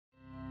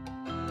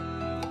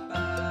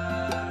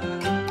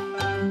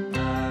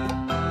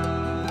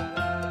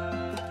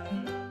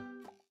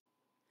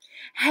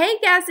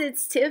guys,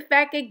 it's Tiff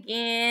back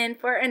again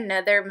for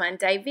another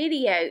Monday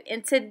video.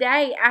 And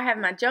today I have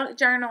my junk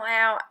journal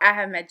out. I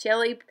have my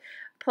jelly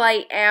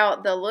plate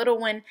out, the little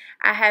one.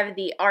 I have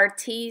the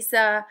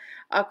Arteza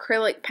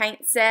acrylic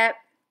paint set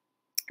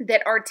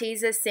that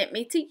Arteza sent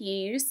me to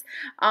use.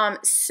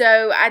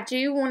 So I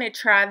do want to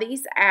try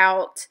these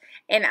out,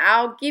 and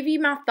I'll give you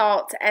my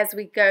thoughts as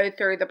we go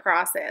through the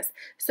process.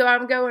 So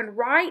I'm going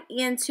right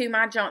into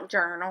my junk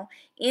journal,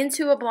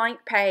 into a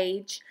blank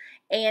page,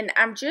 and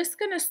I'm just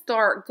going to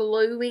start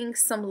gluing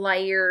some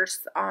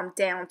layers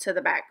down to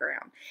the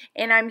background.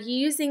 And I'm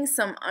using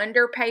some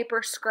under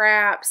paper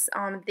scraps.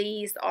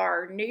 These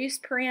are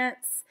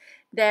newsprints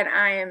that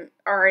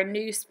are a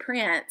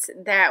newsprint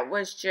that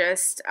was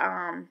just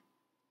kind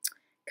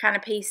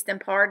of pieced and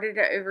parted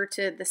over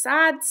to the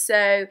side.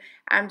 So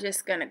I'm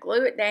just going to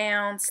glue it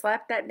down,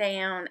 slap that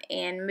down,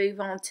 and move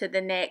on to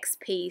the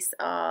next piece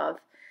of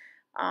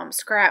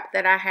scrap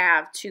that I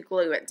have to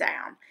glue it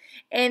down.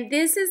 And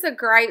this is a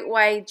great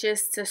way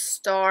just to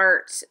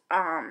start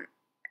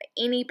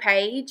any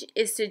page,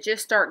 is to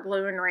just start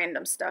gluing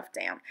random stuff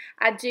down.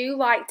 I do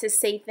like to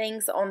see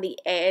things on the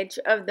edge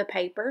of the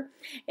paper,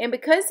 and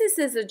because this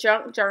is a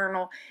junk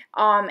journal,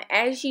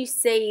 as you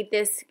see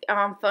this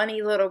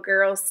funny little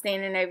girl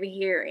standing over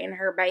here in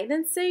her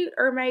bathing suit,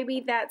 or maybe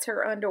that's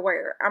her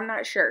underwear, I'm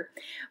not sure,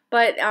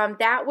 but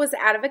that was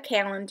out of a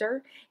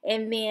calendar,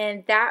 and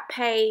then that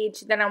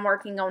page that I'm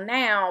working on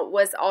now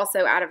was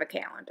also out of a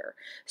calendar.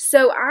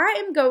 So I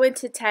am going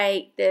to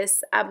take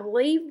this, I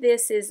believe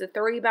this is a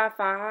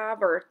 3x5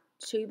 or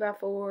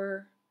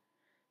 2x4.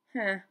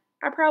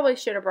 I probably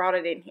should have brought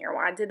it in here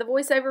while I did the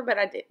voiceover, but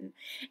I didn't.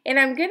 And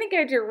I'm going to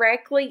go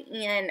directly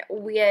in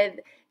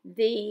with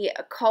the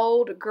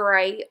cold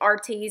gray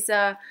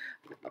Arteza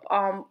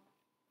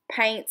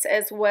paints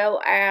as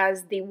well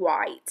as the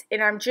white,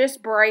 and I'm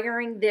just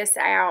brayering this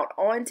out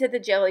onto the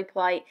jelly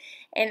plate.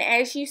 And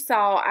as you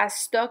saw, I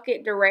stuck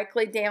it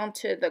directly down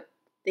to the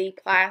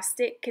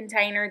plastic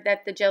container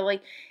that the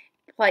jelly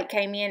plate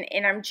came in,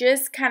 and I'm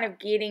just kind of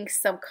getting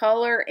some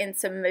color and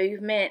some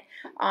movement,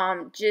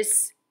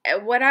 just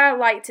what I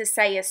like to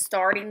say is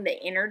starting the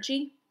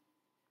energy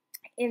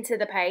into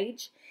the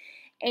page.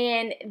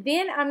 And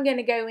then I'm going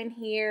to go in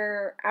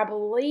here, I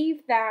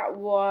believe that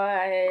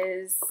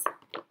was,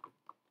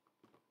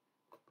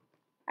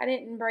 I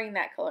didn't bring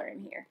that color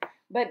in here,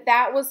 but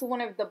that was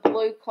one of the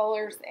blue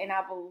colors, and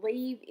I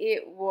believe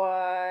it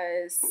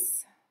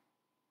was,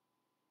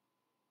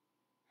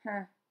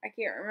 I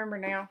can't remember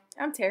now.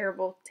 I'm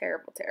terrible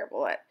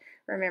at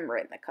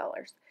remembering the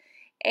colors.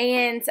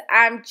 And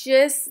I'm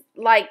just,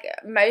 like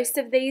most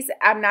of these,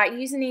 I'm not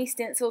using any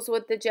stencils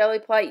with the jelly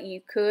plate.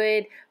 You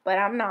could, but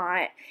I'm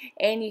not.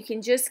 And you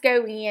can just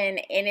go in,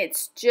 and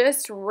it's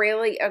just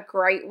really a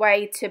great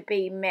way to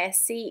be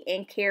messy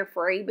and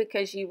carefree,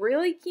 because you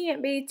really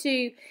can't be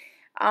too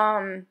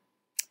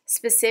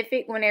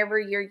specific whenever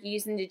you're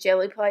using the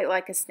jelly plate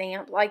like a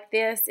stamp like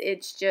this.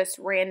 It's just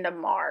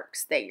random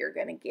marks that you're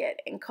going to get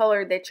and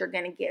color that you're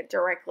going to get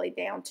directly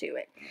down to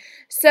it.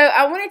 So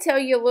I want to tell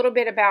you a little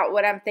bit about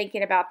what I'm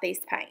thinking about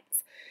these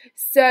paints.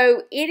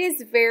 So it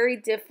is very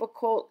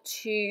difficult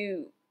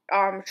to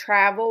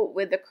travel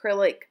with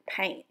acrylic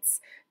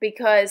paints,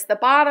 because the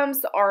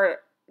bottoms are,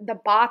 the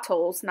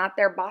bottles, not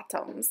their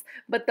bottoms,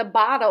 but the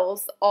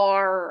bottles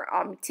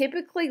are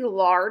typically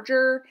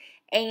larger,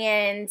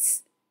 and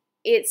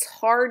it's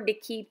hard to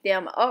keep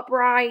them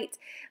upright.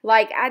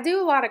 Like, I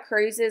do a lot of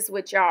cruises,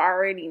 which y'all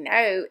already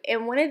know,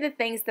 and one of the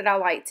things that I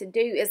like to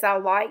do is I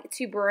like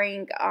to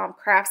bring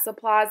craft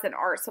supplies and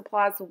art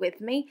supplies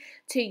with me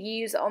to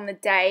use on the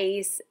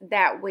days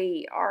that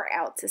we are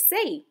out to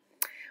sea.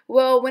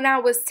 Well, when I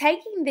was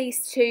taking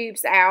these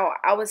tubes out,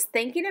 I was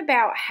thinking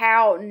about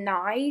how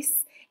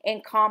nice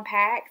and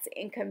compact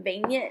and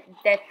convenient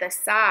that the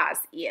size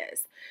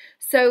is.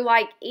 So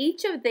like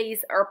each of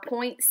these are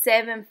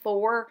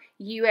 0.74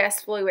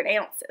 US fluid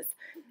ounces.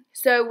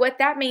 So what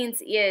that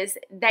means is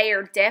they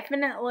are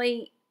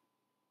definitely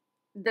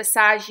the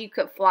size you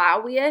could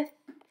fly with,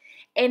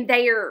 and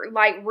they are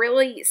like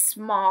really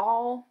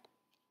small.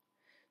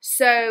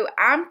 So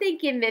I'm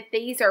thinking that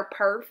these are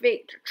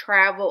perfect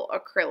travel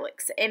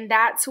acrylics, and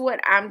that's what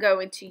I'm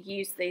going to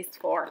use these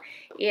for.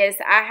 Is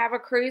I have a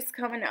cruise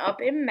coming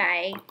up in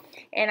May,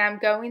 and I'm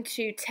going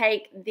to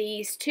take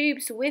these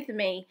tubes with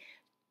me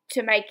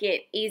to make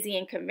it easy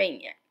and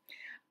convenient.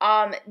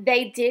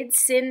 They did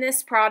send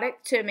this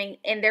product to me,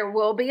 and there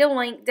will be a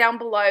link down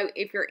below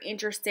if you're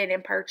interested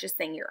in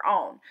purchasing your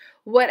own.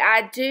 What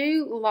I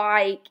do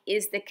like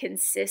is the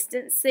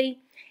consistency.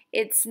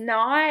 It's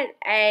not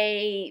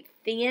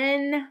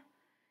thin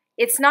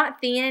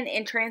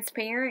and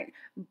transparent,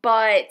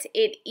 but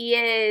it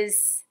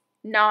is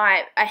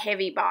not a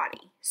heavy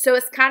body. So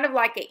it's kind of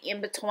like an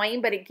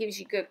in-between, but it gives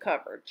you good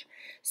coverage.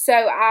 So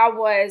I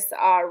was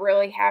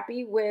really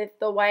happy with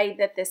the way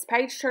that this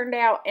page turned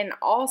out, and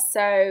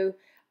also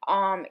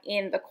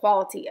in the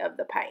quality of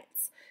the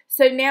paints.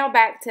 So now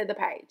back to the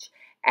page.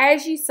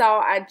 As you saw,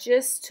 I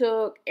just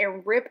took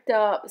and ripped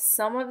up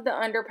some of the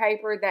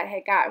underpaper that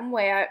had gotten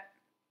wet,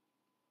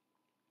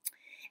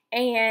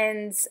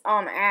 and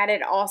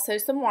added also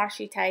some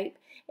washi tape.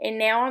 And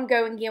now I'm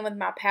going in with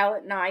my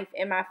palette knife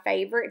and my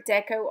favorite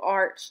Deco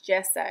Arch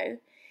gesso,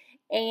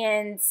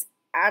 and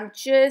I'm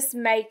just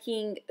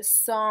making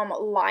some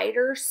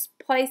lighter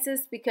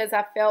places because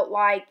I felt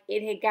like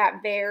it had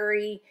got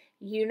very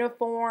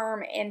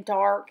uniform and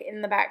dark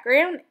in the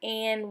background,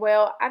 and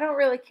well, I don't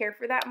really care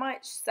for that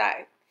much, so.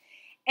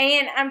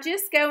 And I'm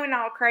just going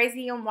all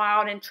crazy and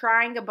wild and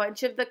trying a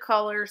bunch of the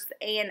colors.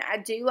 And I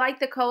do like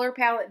the color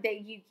palette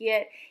that you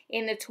get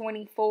in the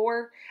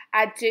 24.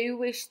 I do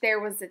wish there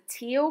was a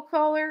teal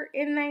color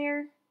in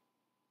there,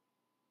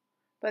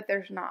 but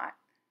there's not.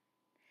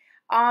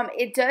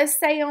 It does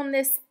say on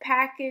this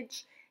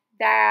package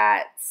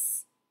that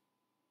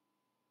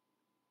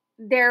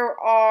there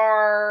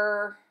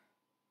are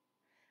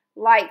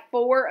like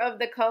 4 of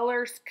the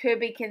colors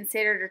could be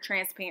considered a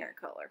transparent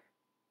color.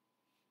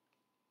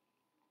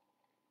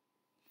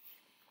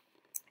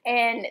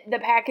 And the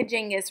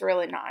packaging is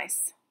really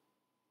nice.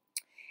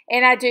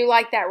 And I do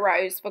like that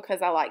rose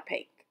because I like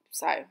pink.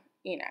 So,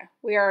 you know,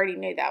 we already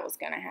knew that was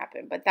going to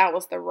happen. But that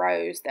was the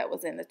rose that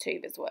was in the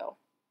tube as well.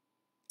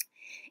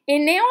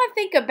 And now I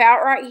think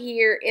about right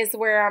here is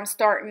where I'm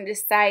starting to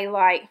say,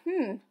 like,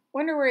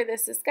 wonder where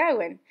this is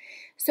going.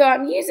 So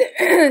I'm using,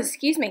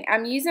 excuse me,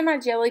 I'm using my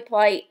jelly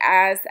plate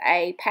as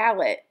a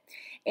palette.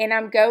 And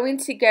I'm going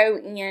to go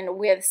in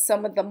with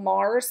some of the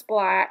Mars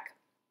Black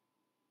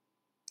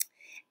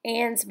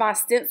and my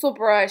stencil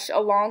brush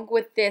along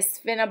with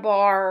this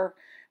Finnabar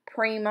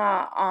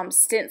Prima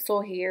stencil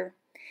here.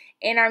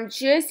 And I'm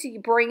just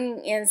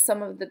bringing in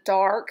some of the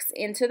darks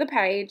into the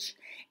page,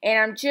 and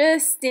I'm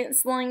just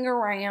stenciling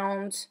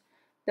around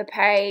the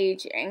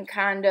page and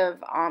kind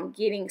of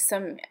getting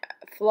some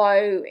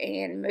flow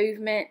and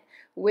movement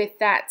with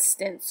that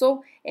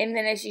stencil. And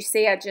then as you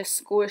see, I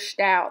just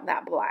squished out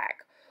that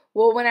black.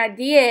 Well, when I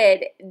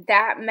did,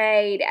 that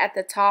made at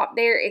the top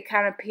there, it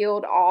kind of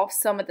peeled off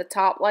some of the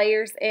top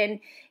layers, and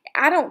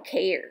I don't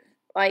care.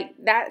 Like,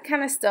 that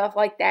kind of stuff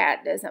like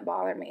that doesn't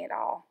bother me at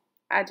all.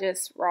 I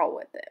just roll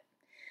with it.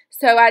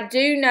 So I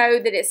do know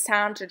that it's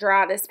time to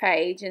dry this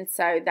page, and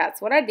so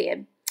that's what I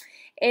did.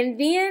 And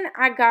then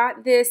I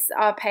got this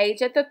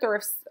page at the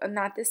thrift,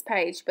 not this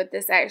page, but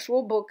this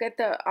actual book at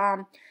the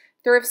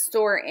thrift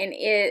store, and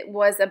it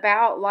was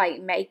about like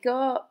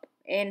makeup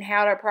and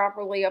how to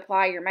properly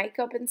apply your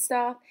makeup and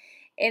stuff.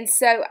 And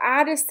so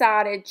I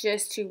decided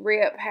just to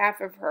rip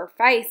half of her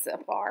face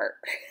apart.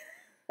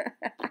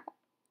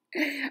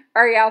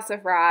 Are y'all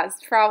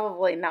surprised?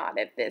 Probably not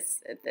at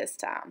this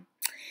time.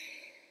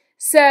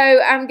 So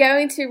I'm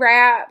going to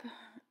wrap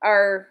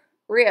or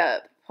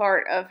rip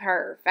part of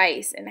her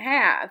face in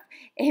half,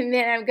 and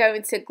then I'm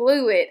going to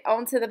glue it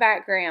onto the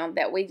background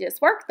that we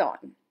just worked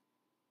on.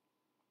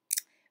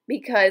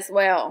 Because,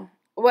 well,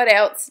 what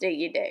else do?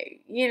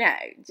 You know,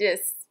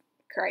 just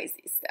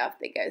crazy stuff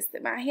that goes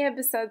through my head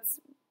besides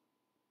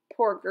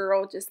poor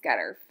girl just got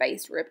her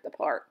face ripped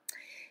apart.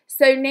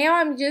 So now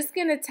I'm just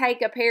going to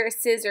take a pair of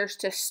scissors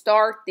to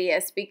start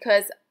this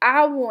because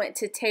I want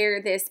to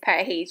tear this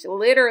page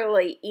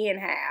literally in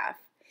half.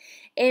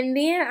 And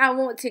then I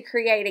want to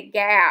create a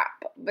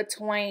gap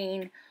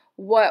between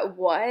what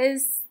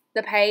was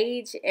the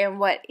page and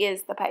what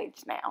is the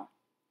page now.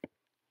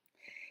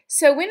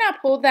 So when I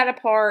pulled that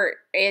apart,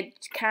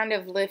 it kind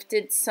of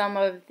lifted some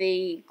of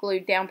the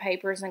glued down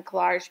papers and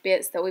collage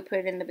bits that we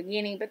put in the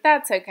beginning, but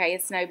that's okay.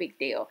 It's no big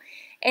deal.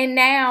 And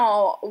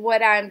now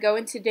what I'm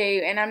going to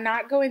do, and I'm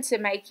not going to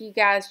make you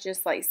guys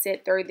just like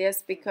sit through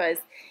this because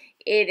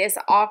it is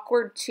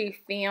awkward to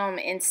film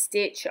and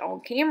stitch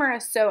on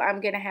camera, so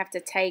I'm going to have to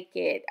take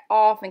it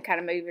off and kind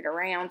of move it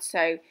around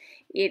so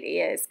it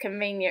is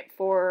convenient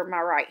for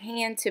my right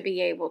hand to be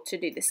able to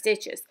do the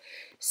stitches.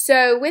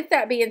 So with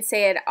that being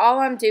said, all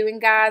I'm doing,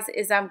 guys,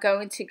 is I'm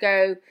going to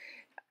go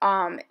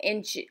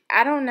and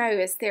I don't know,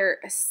 is there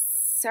a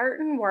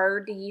certain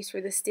word to use for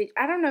the stitch?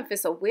 I don't know if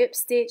it's a whip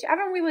stitch. I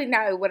don't really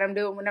know what I'm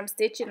doing when I'm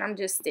stitching. I'm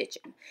just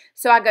stitching.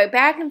 So I go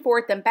back and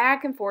forth and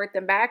back and forth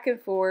and back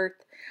and forth,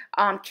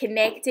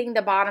 connecting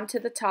the bottom to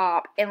the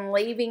top and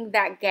leaving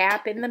that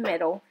gap in the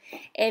middle.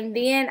 And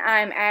then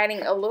I'm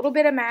adding a little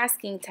bit of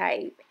masking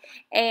tape.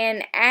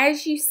 And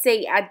as you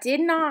see, I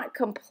did not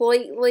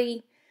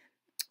completely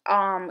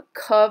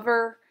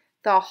cover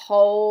the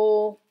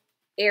whole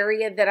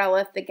area that I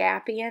left the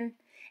gap in.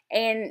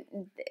 And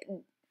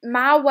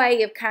my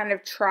way of kind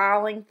of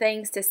trialing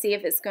things to see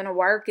if it's going to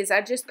work is I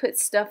just put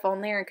stuff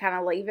on there and kind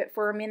of leave it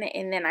for a minute,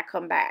 and then I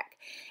come back.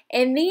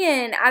 And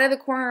then out of the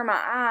corner of my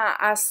eye,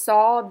 I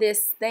saw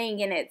this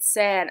thing, and it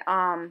said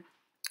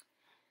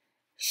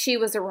she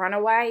was a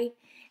runaway.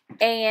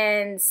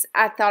 And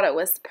I thought it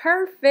was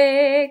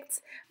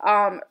perfect,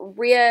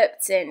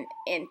 ripped and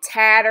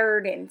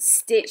tattered and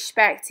stitched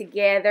back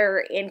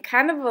together, and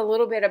kind of a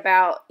little bit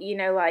about, you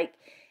know, like,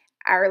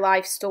 our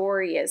life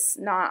story is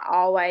not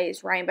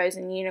always rainbows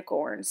and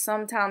unicorns.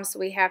 Sometimes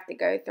we have to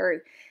go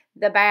through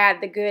the bad,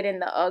 the good, and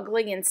the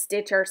ugly and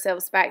stitch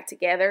ourselves back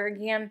together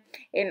again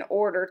in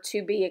order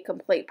to be a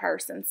complete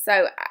person.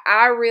 So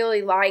I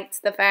really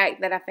liked the fact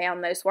that I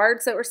found those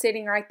words that were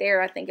sitting right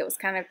there. I think it was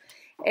kind of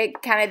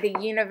kind of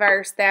the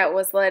universe that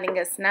was letting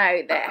us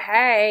know that,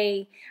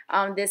 hey,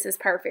 this is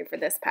perfect for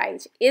this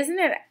page. Isn't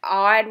it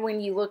odd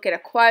when you look at a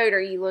quote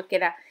or you look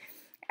at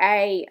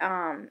a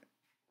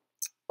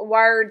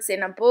words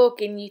in a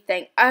book and you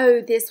think,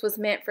 oh, this was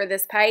meant for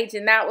this page?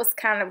 And that was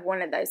kind of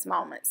one of those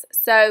moments.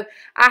 So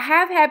I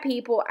have had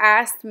people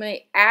ask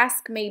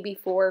me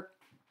before,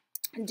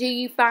 do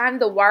you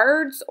find the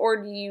words or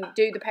do you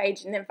do the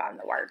page and then find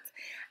the words?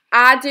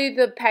 I do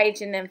the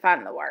page and then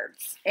find the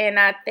words. And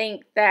I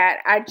think that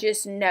I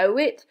just know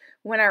it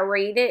when I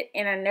read it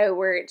and I know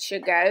where it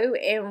should go.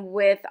 And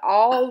with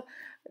all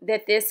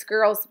that this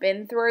girl's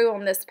been through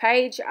on this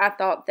page, I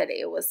thought that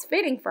it was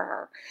fitting for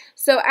her.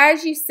 So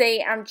as you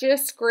see, I'm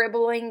just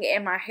scribbling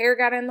and my hair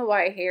got in the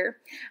way here.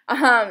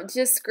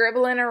 Just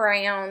scribbling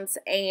around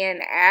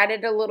and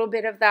added a little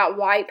bit of that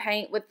white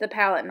paint with the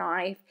palette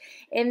knife.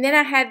 And then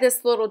I had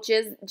this little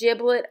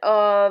giblet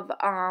of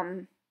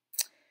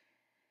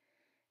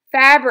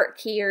fabric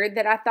here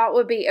that I thought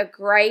would be a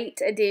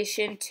great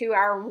addition to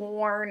our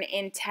worn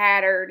and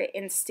tattered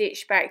and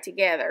stitched back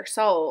together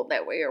sole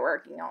that we are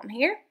working on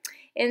here.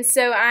 And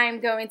so I'm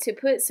going to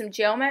put some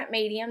Gel Matte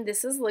Medium,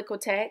 this is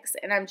Liquitex,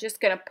 and I'm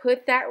just going to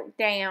put that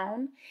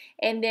down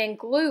and then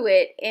glue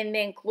it and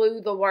then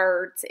glue the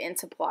words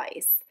into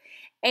place.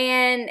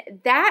 And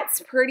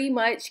that's pretty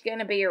much going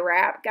to be a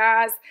wrap,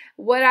 guys.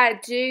 What I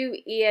do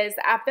is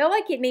I feel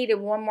like it needed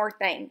one more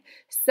thing.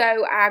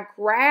 So I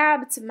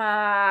grabbed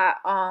my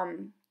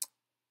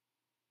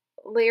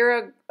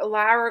Lyra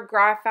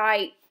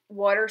Graphite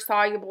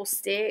water-soluble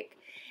stick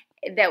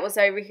that was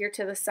over here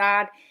to the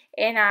side.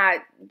 And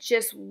I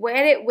just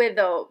wet it with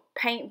a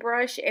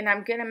paintbrush and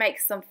I'm going to make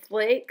some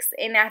flicks.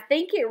 And I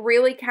think it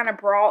really kind of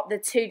brought the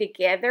two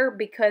together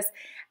because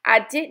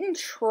I didn't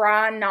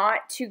try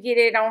not to get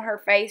it on her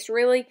face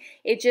really.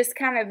 It just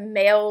kind of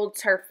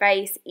melds her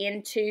face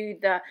into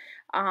the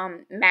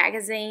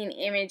magazine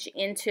image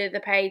into the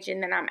page,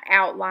 and then I'm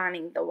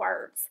outlining the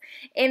words.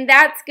 And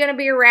that's going to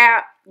be a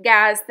wrap,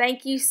 guys.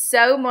 Thank you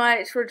so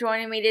much for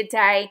joining me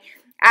today.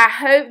 I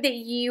hope that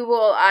you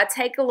will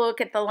take a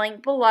look at the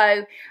link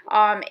below.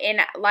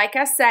 And like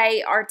I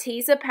say,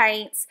 Arteza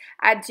paints,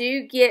 I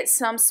do get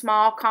some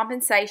small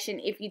compensation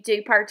if you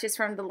do purchase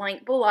from the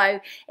link below.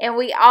 And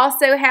we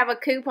also have a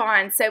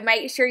coupon, so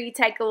make sure you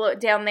take a look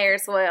down there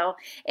as well.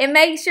 And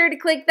make sure to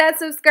click that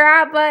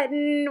subscribe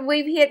button.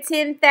 We've hit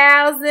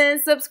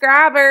 10,000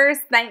 subscribers.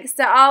 Thanks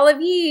to all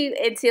of you.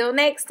 Until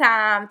next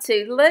time,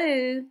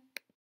 toodaloo.